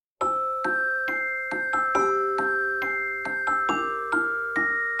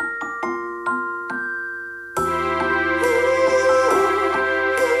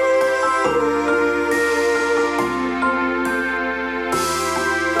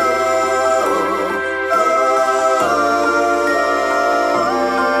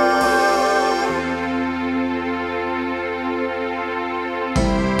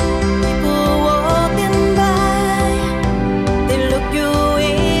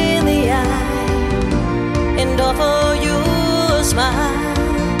smile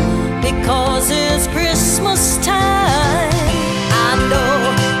because it's Christmas time. I know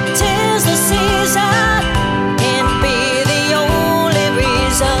 'tis the season, can't be the only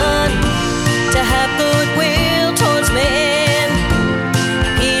reason to have goodwill towards men,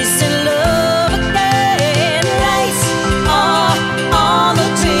 peace and love again. Lights are on the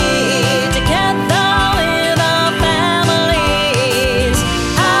tree together with our families.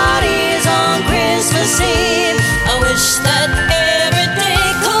 Parties on Christmas Eve. I wish that every day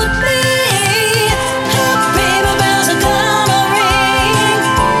could be. Paper bells are gonna ring.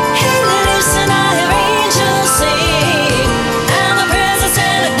 Hey, listen, I hear angels sing, and the presents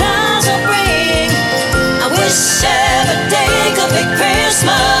Santa Claus will bring. I wish every day could be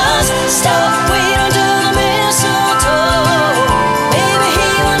Christmas. Stop waiting under the mistletoe. Maybe he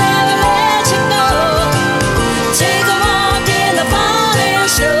will never let you go. Take a walk in the falling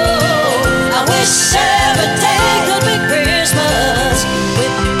snow. I wish every day could be Christmas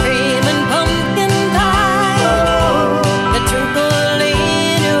with cream and pumpkin pie. The twinkle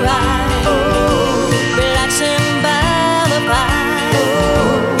in your eye, relaxing by the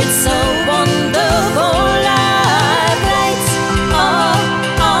fire. It's so